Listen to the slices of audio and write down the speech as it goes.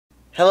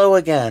Hello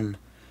again.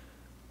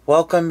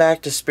 Welcome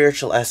back to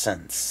Spiritual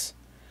Essence.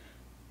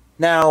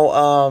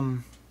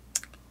 Now,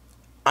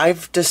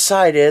 I've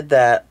decided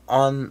that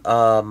on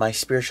my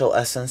Spiritual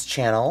Essence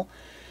channel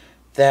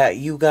that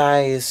you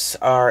guys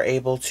are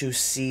able to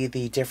see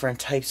the different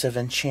types of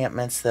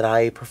enchantments that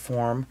I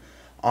perform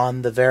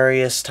on the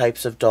various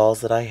types of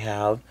dolls that I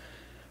have.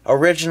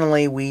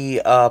 Originally,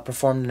 we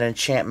performed an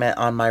enchantment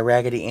on my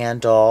Raggedy Ann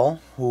doll,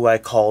 who I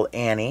call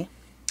Annie.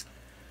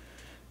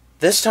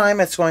 This time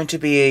it's going to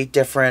be a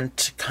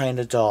different kind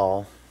of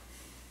doll.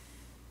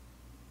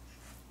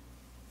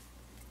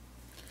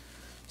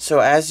 So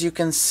as you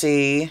can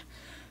see, it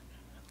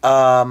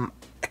kind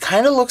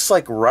of looks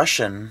like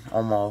Russian,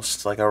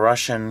 almost. Like a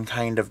Russian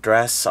kind of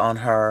dress on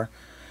her.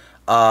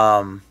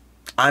 I'm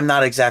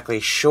not exactly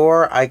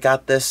sure. I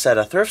got this at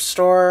a thrift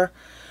store.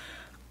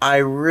 I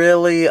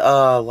really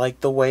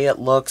like the way it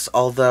looks,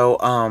 although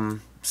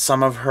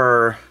some of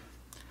her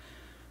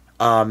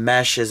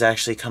mesh is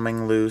actually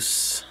coming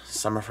loose.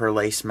 Some of her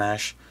lace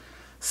mesh.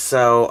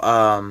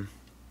 So,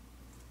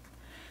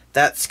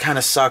 that's kind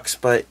of sucks,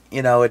 but,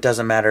 you know, it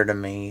doesn't matter to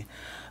me.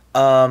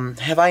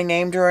 Have I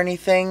named her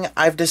anything?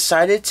 I've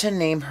decided to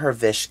name her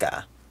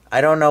Vishka.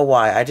 I don't know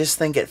why. I just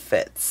think it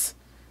fits.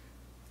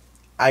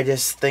 I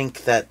just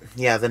think that,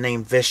 yeah, the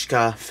name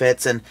Vishka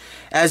fits. And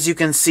as you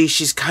can see,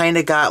 she's kind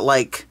of got,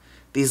 like,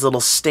 these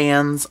little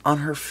stands on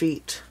her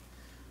feet.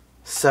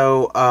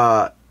 So,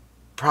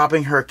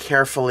 propping her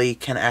carefully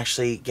can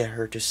actually get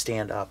her to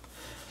stand up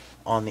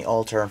on the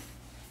altar.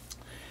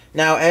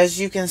 Now, as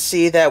you can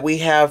see that we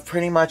have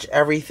pretty much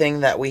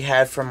everything that we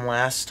had from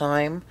last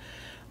time.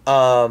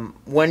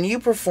 When you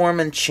perform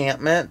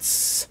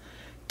enchantments,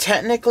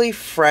 technically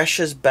fresh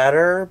is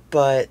better,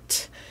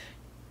 but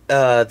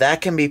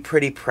that can be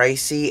pretty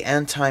pricey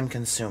and time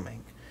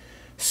consuming.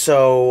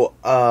 So,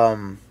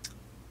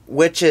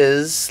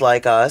 witches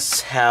like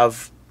us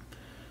have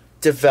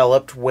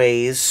developed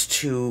ways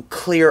to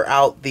clear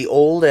out the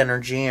old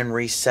energy and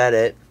reset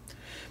it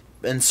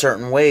in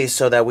certain ways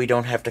so that we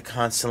don't have to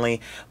constantly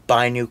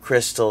buy new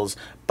crystals,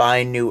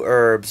 buy new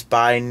herbs,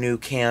 buy new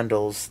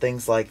candles,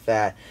 things like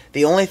that.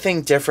 The only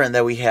thing different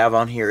that we have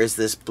on here is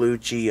this blue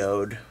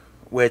geode,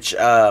 which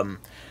I've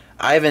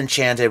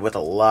enchanted with a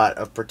lot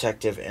of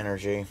protective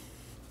energy.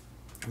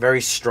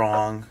 Very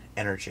strong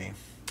energy.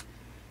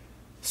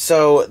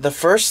 So the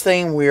first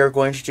thing we are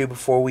going to do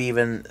before we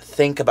even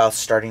think about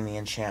starting the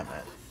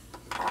enchantment,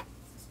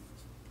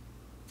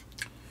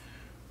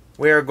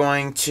 we are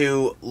going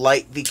to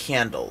light the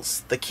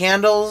candles. The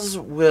candles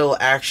will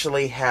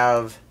actually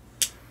have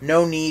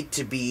no need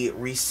to be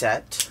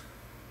reset.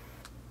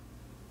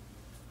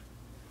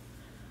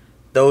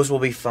 Those will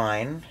be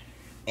fine.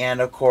 And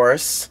of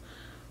course,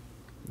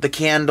 the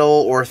candle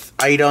or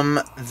item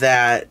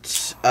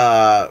that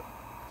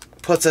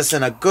puts us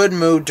in a good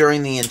mood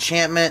during the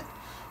enchantment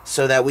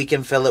so that we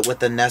can fill it with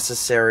the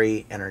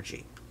necessary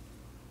energy.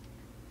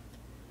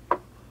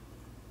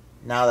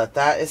 Now that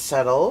that is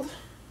settled,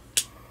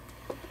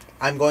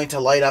 I'm going to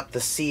light up the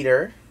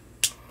cedar.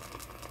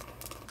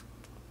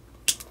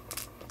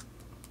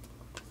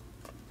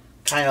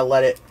 Kind of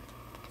let it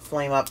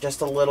flame up just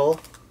a little.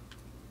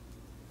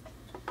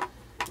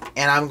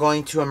 And I'm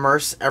going to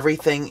immerse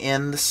everything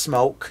in the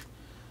smoke.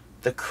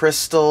 The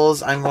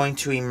crystals I'm going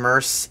to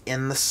immerse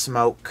in the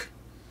smoke.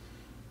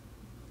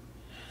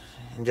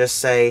 And just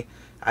say,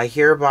 I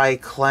hereby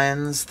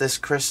cleanse this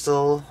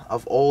crystal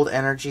of old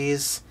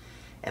energies,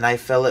 and I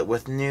fill it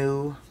with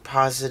new,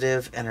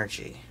 positive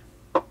energy.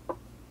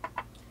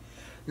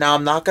 Now,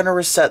 I'm not going to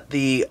reset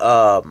the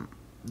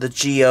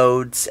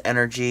geode's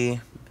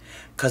energy,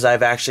 because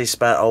I've actually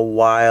spent a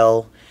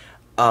while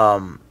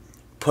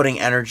putting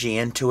energy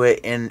into it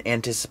in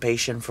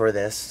anticipation for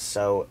this,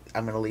 so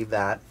I'm going to leave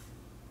that.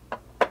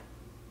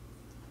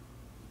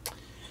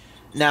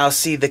 Now,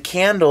 see, the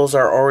candles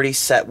are already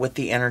set with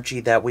the energy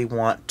that we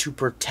want to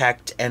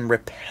protect and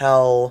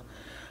repel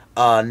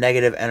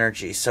negative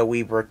energy. So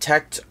we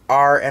protect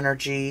our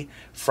energy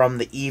from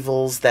the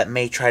evils that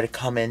may try to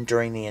come in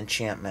during the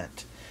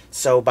enchantment.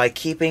 So by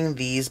keeping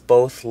these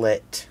both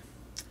lit,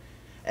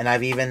 and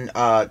I've even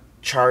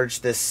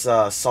charged this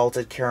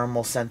salted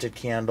caramel scented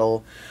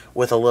candle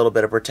with a little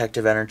bit of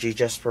protective energy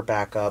just for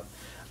backup.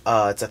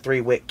 It's a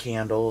 3-wick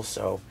candle,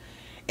 so.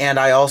 And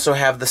I also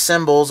have the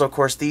symbols. Of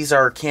course, these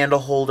are candle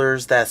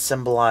holders that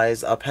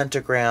symbolize a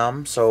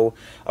pentagram, so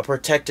a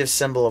protective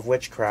symbol of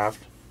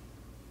witchcraft.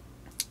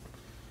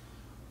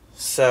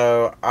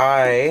 So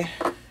I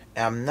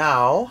am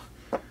now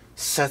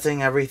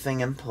setting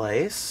everything in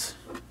place.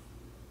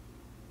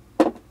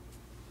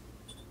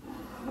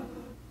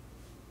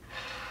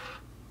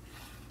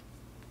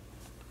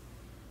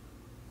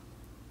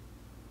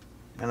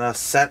 I'm going to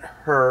set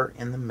her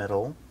in the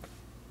middle.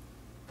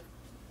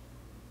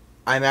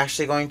 I'm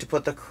actually going to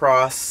put the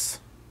cross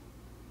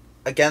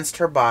against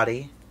her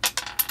body.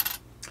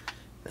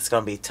 It's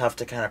going to be tough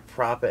to kind of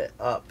prop it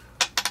up.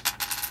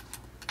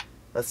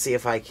 Let's see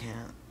if I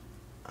can.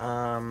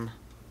 I'm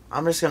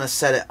just going to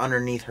set it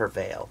underneath her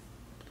veil.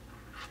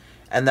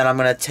 And then I'm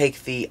going to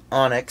take the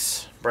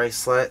onyx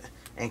bracelet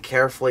and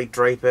carefully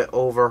drape it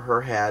over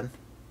her head,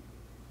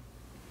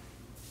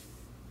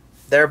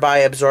 thereby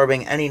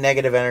absorbing any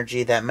negative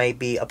energy that may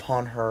be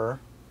upon her.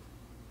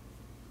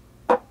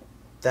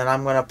 Then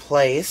I'm going to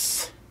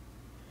place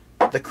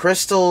the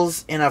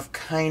crystals in a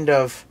kind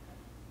of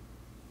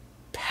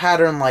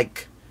pattern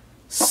like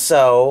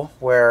so,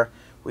 where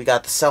we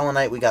got the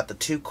selenite, we got the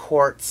 2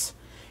 quartz,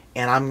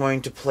 and I'm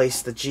going to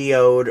place the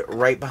geode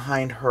right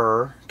behind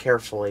her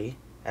carefully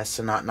as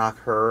to not knock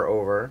her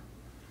over.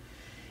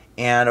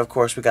 And of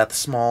course we got the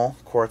small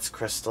quartz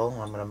crystal.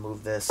 I'm going to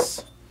move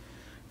this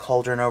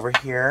cauldron over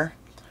here.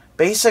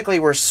 Basically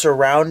we're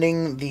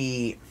surrounding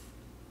the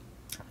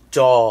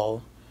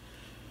doll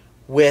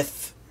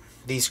with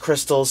these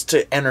crystals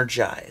to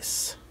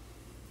energize.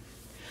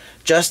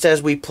 Just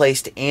as we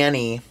placed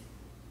Annie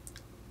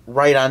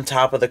right on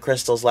top of the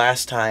crystals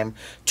last time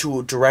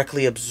to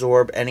directly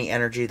absorb any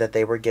energy that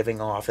they were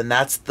giving off. And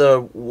that's the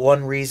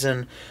one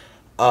reason,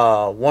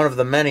 one of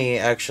the many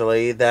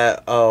actually,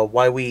 that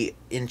why we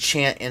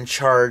enchant and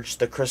charge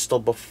the crystal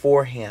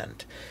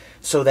beforehand,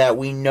 so that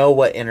we know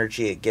what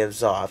energy it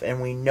gives off.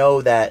 And we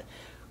know that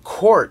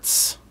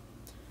quartz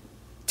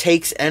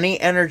takes any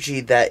energy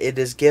that it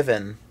is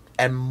given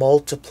and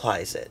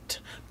multiplies it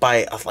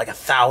by like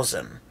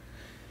 1,000.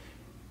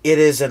 It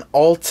is an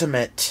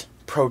ultimate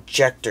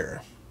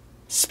projector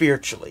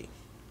spiritually.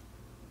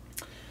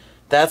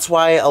 That's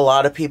why a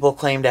lot of people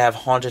claim to have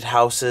haunted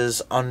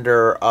houses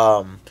under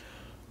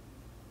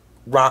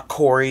rock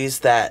quarries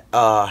that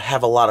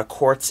have a lot of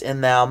quartz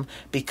in them,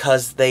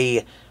 because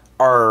they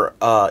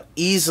are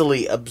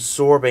easily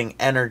absorbing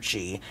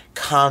energy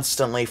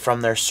constantly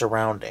from their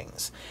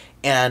surroundings.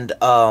 And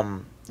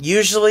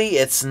usually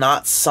it's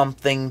not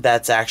something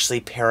that's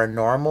actually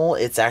paranormal.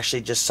 It's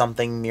actually just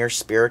something mere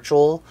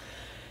spiritual.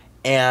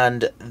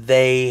 And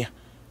they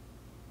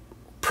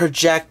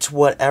project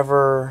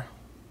whatever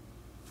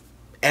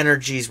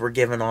energies were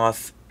given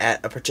off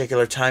at a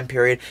particular time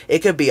period. It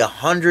could be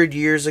 100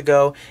 years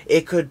ago.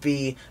 It could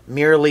be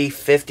merely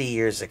 50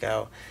 years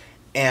ago.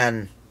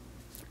 And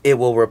it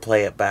will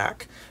replay it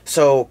back.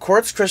 So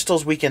quartz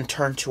crystals we can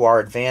turn to our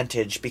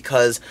advantage,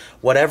 because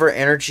whatever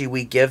energy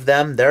we give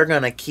them, they're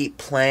going to keep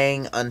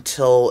playing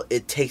until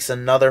it takes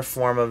another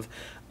form of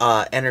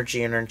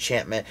energy and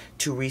enchantment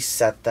to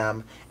reset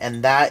them.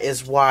 And that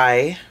is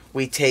why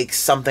we take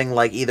something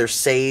like either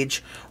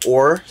sage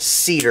or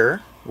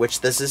cedar,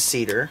 which this is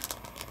cedar,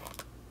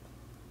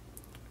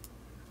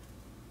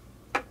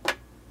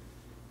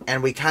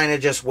 and we kind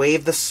of just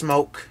wave the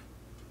smoke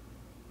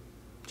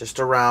just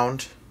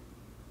around,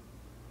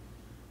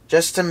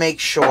 just to make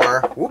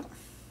sure, whoop,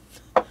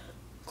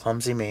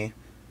 clumsy me,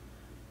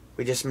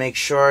 we just make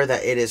sure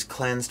that it is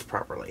cleansed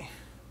properly.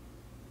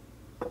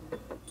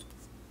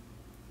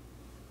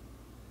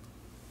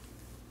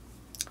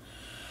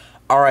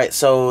 Alright,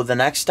 so the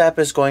next step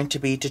is going to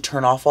be to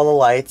turn off all the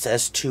lights,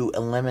 as to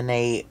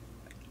eliminate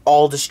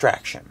all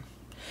distraction.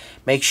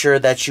 Make sure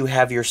that you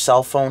have your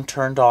cell phone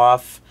turned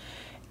off,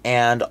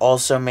 and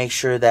also make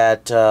sure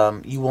that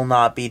you will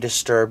not be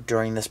disturbed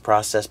during this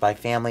process by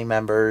family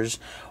members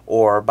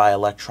or by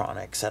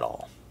electronics at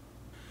all.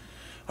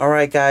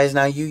 Alright guys,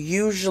 now you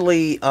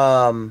usually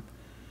are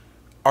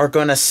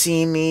going to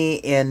see me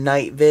in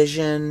night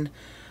vision.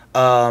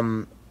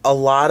 A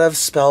lot of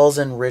spells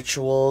and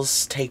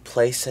rituals take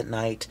place at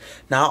night.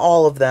 Not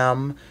all of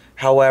them.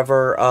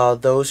 However,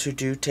 those who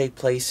do take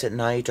place at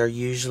night are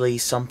usually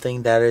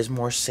something that is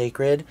more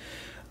sacred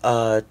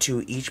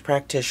to each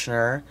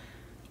practitioner.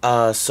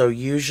 So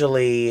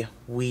usually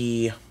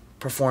we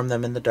perform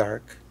them in the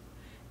dark.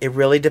 It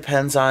really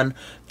depends on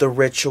the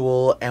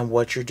ritual and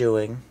what you're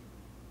doing.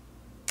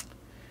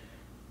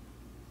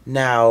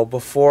 Now,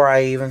 before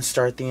I even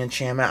start the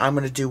enchantment, I'm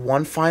going to do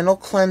one final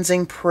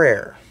cleansing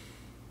prayer.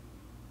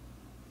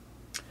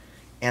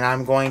 And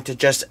I'm going to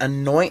just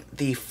anoint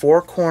the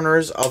 4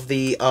 corners of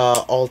the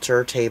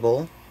altar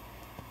table.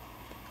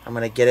 I'm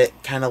going to get it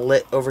kind of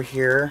lit over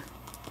here.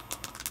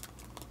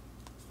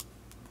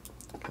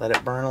 Let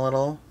it burn a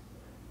little.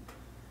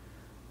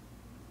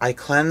 I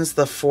cleanse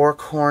the 4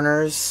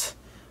 corners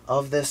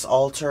of this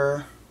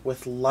altar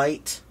with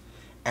light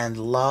and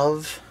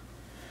love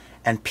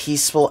and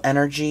peaceful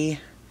energy.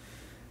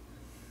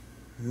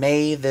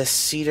 May this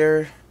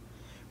cedar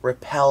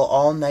repel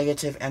all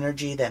negative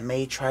energy that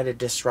may try to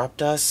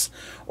disrupt us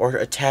or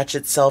attach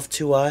itself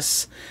to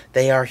us.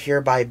 They are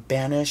hereby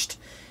banished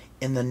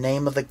in the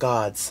name of the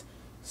gods.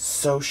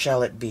 So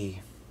shall it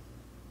be.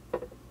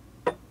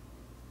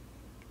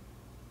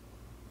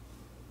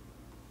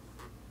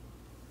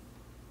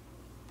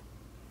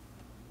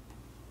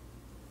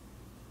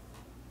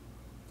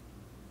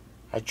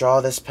 I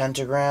draw this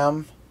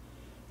pentagram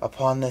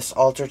upon this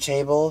altar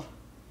table,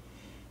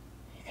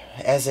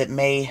 as it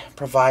may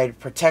provide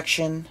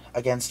protection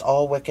against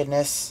all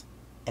wickedness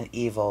and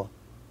evil.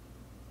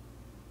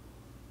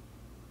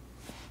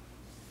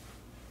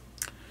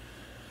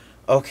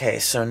 Okay,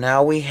 so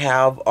now we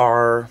have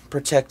our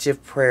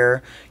protective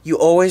prayer. You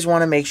always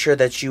want to make sure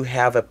that you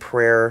have a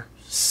prayer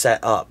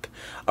set up.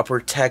 A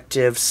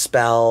protective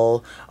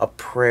spell, a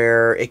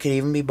prayer. It could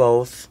even be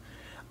both.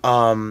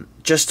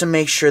 just to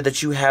make sure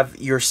that you have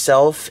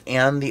yourself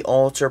and the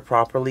altar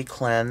properly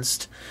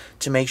cleansed,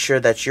 to make sure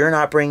that you're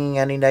not bringing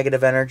any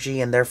negative energy,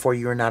 and therefore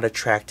you're not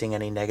attracting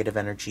any negative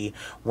energy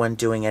when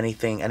doing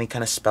anything, any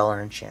kind of spell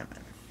or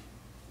enchantment.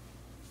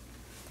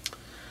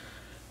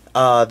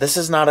 This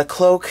is not a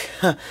cloak.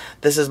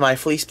 This is my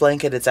fleece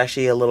blanket. It's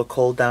actually a little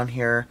cold down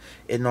here.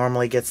 It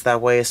normally gets that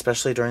way,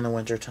 especially during the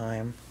winter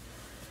time.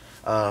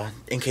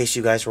 In case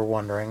you guys were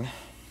wondering.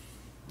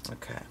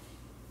 Okay.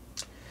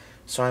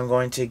 So I'm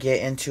going to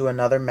get into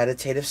another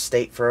meditative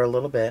state for a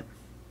little bit.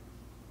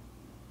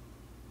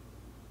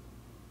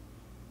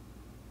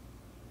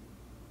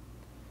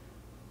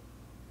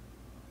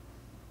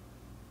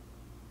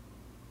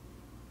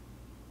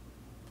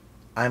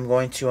 I'm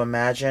going to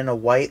imagine a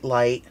white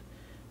light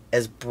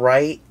as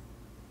bright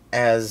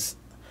as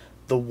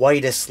the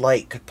whitest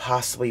light could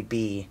possibly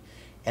be,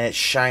 and it's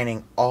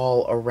shining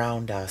all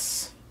around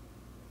us.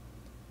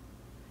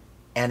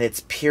 And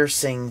it's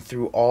piercing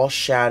through all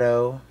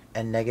shadow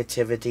and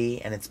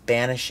negativity, and it's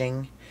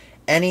banishing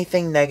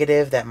anything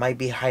negative that might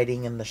be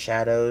hiding in the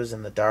shadows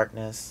and the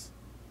darkness.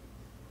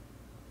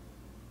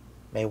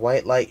 May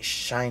white light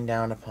shine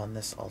down upon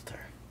this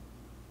altar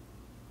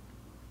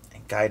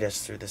and guide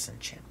us through this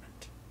enchantment.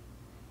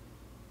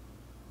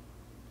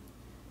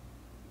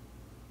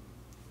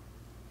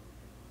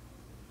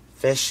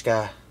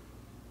 Vishka,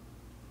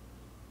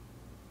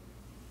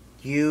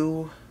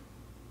 you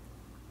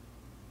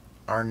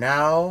are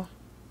now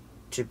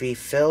to be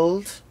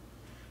filled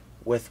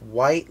with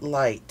white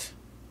light,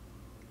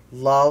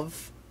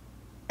 love,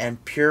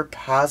 and pure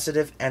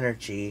positive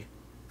energy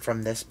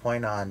from this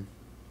point on.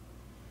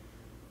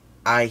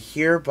 I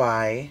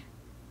hereby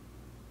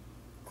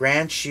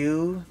grant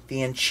you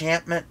the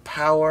enchantment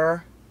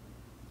power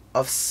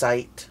of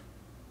sight,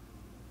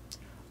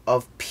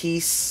 of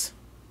peace,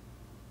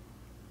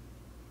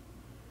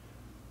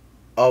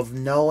 of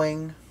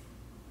knowing.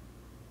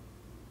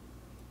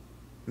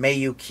 May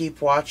you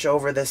keep watch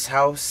over this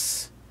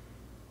house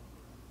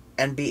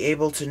and be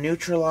able to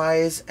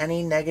neutralize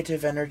any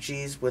negative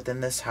energies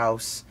within this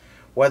house,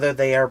 whether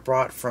they are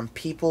brought from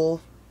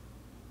people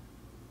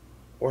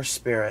or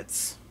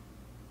spirits.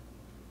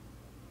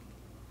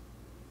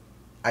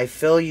 I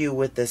fill you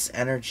with this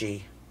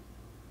energy,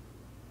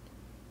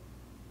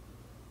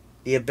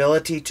 the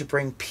ability to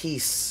bring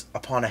peace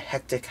upon a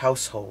hectic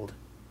household,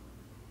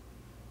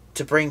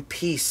 to bring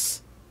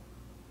peace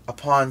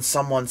upon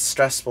someone's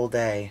stressful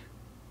day,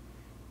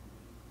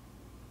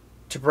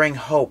 to bring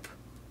hope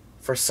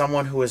for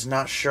someone who is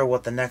not sure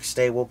what the next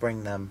day will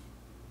bring them.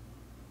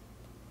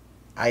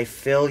 I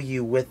fill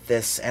you with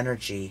this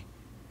energy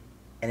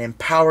and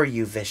empower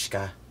you,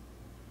 Vishka.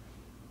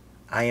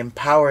 I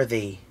empower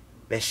thee,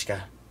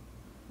 Vishka,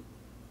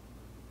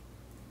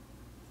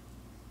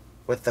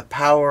 with the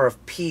power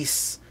of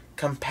peace,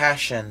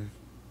 compassion,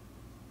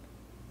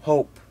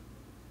 hope,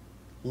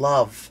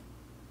 love,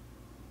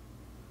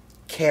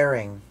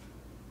 caring.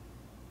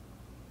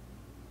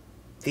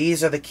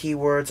 These are the key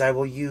words I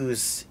will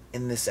use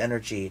in this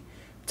energy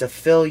to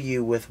fill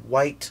you with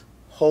white,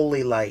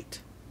 holy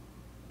light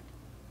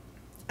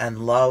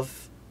and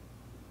love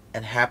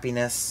and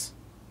happiness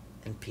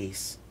and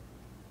peace.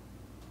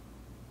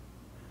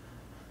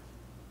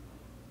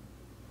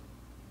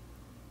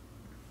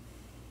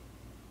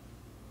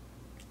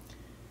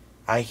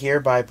 I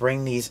hereby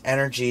bring these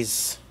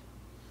energies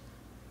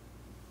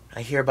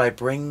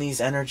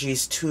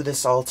to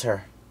this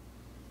altar.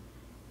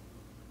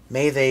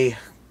 May they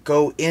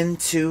go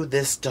into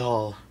this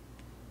doll.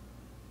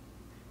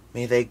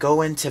 May they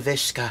go into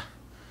Vishka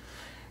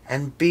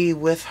and be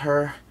with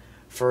her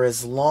for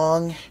as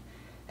long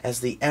as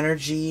the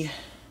energy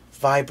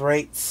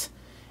vibrates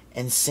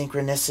in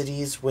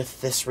synchronicities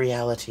with this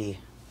reality.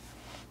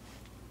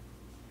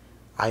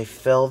 I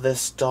fill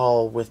this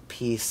doll with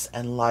peace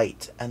and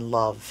light and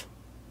love.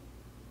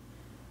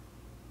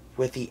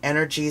 With the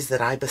energies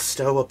that I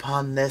bestow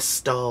upon this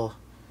doll,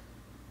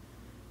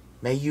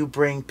 may you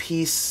bring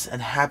peace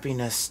and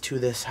happiness to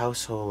this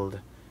household,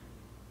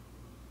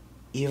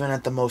 even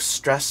at the most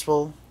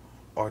stressful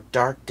or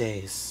dark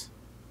days.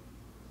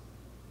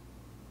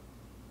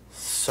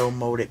 So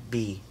mote it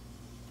be.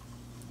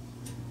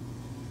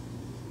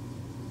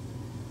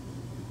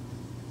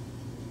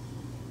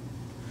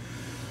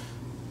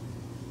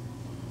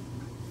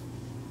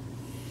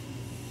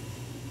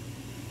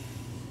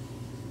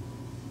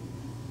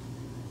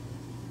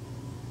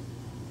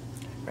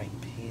 Bring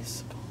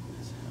peace upon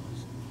this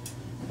house.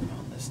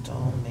 Upon this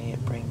doll, may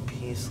it bring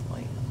peace,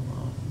 light, and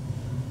love.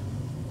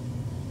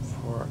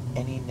 For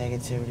any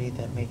negativity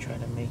that may try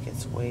to make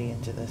its way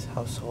into this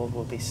household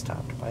will be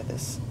stopped by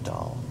this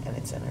doll and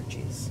its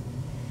energies.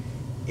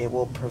 It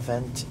will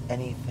prevent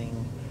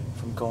anything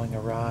from going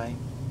awry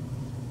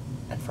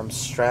and from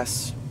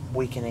stress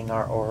weakening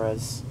our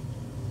auras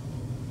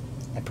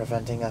and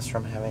preventing us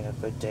from having a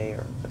good day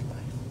or a good life.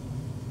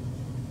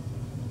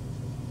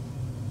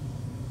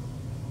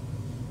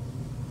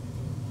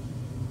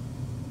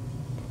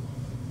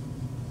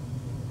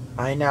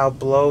 I now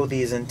blow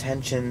these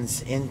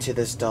intentions into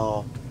this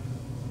doll.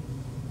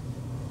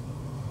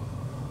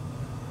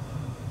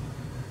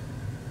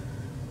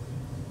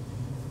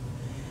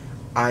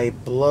 I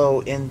blow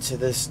into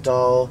this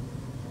doll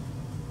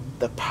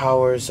the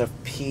powers of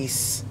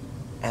peace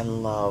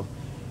and love.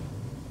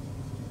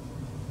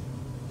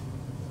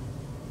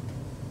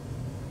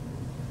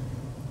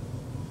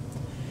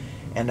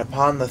 And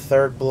upon the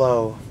third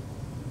blow,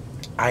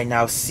 I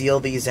now seal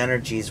these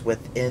energies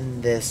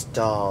within this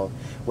doll,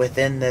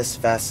 within this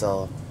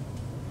vessel.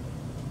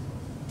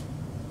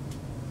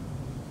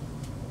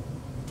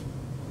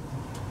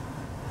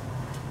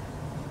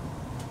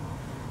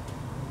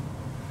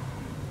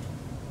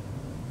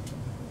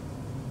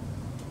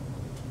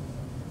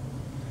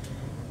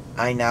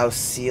 I now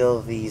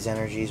seal these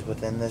energies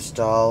within this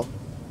doll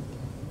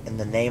in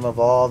the name of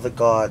all the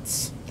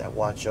gods that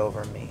watch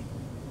over me.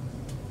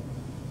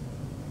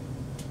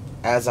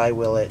 As I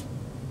will it,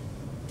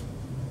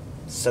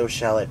 so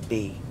shall it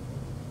be.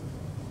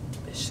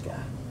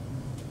 Vishka.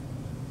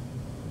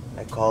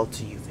 I call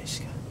to you,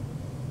 Vishka,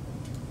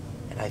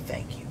 and I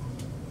thank you.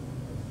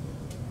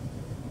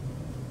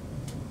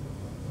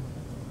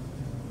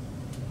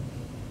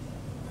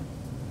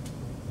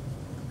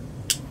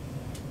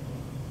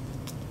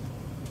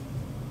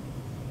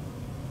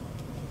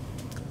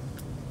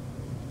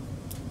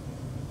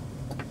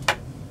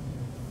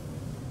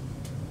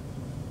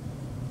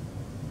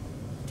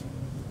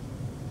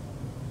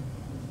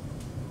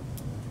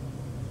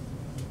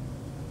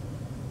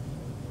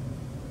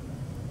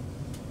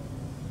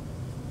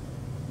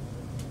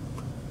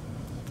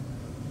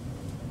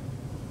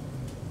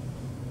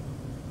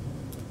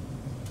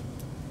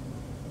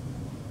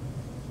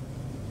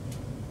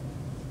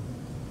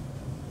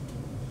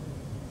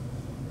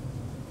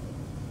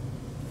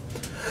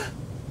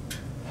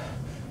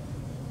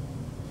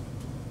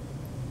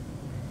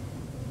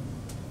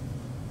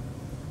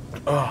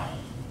 Oh.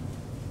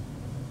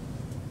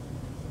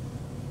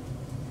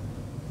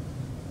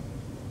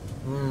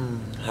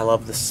 I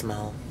love the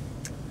smell.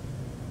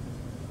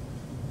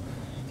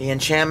 The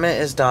enchantment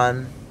is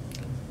done.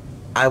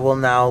 I will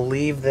now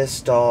leave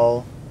this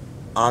doll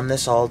on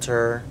this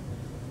altar.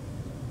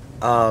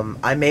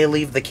 I may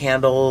leave the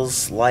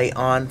candles light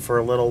on for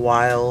a little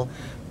while,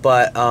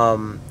 but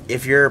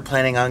if you're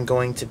planning on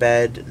going to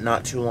bed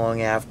not too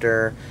long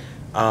after,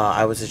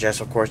 I would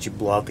suggest, of course, you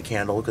blow out the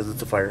candle because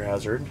it's a fire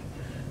hazard.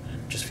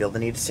 Just feel the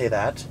need to say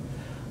that.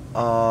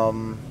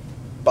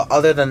 But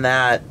other than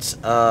that,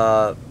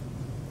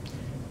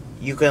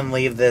 you can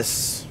leave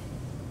this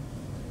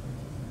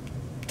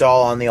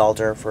doll on the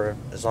altar for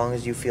as long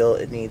as you feel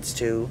it needs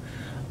to.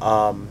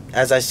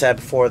 As I said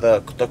before,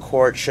 the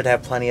court should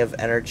have plenty of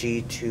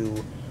energy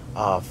to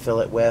fill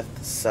it with,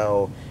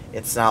 so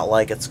it's not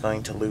like it's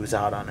going to lose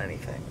out on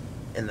anything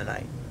in the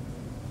night.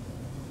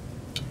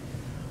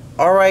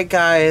 Alright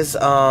guys,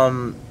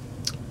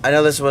 I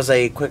know this was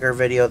a quicker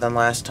video than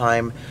last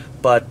time,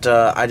 but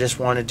I just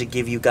wanted to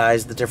give you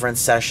guys the different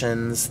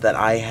sessions that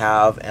I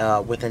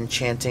have with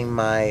enchanting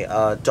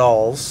my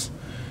dolls.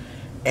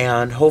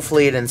 And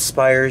hopefully it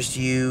inspires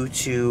you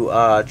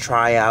to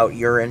try out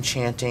your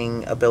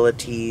enchanting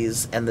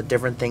abilities and the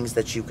different things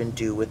that you can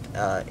do with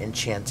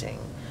enchanting.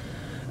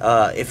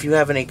 If you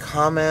have any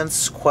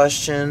comments,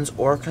 questions,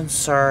 or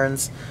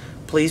concerns,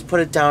 please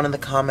put it down in the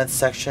comments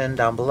section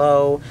down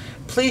below.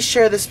 Please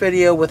share this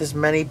video with as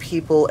many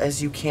people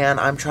as you can.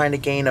 I'm trying to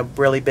gain a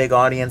really big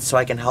audience so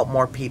I can help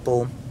more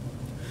people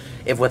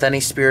if with any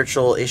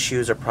spiritual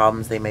issues or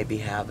problems they may be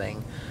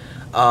having.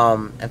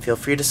 And feel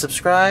free to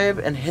subscribe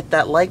and hit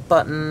that like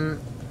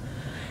button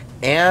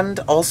and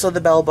also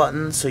the bell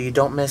button so you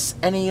don't miss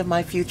any of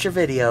my future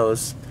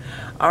videos.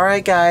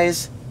 Alright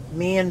guys,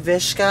 me and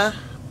Vishka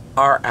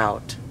are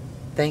out.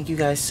 Thank you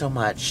guys so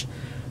much.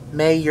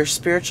 May your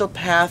spiritual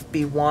path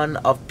be one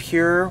of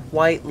pure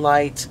white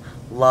light,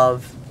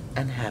 love,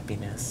 and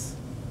happiness.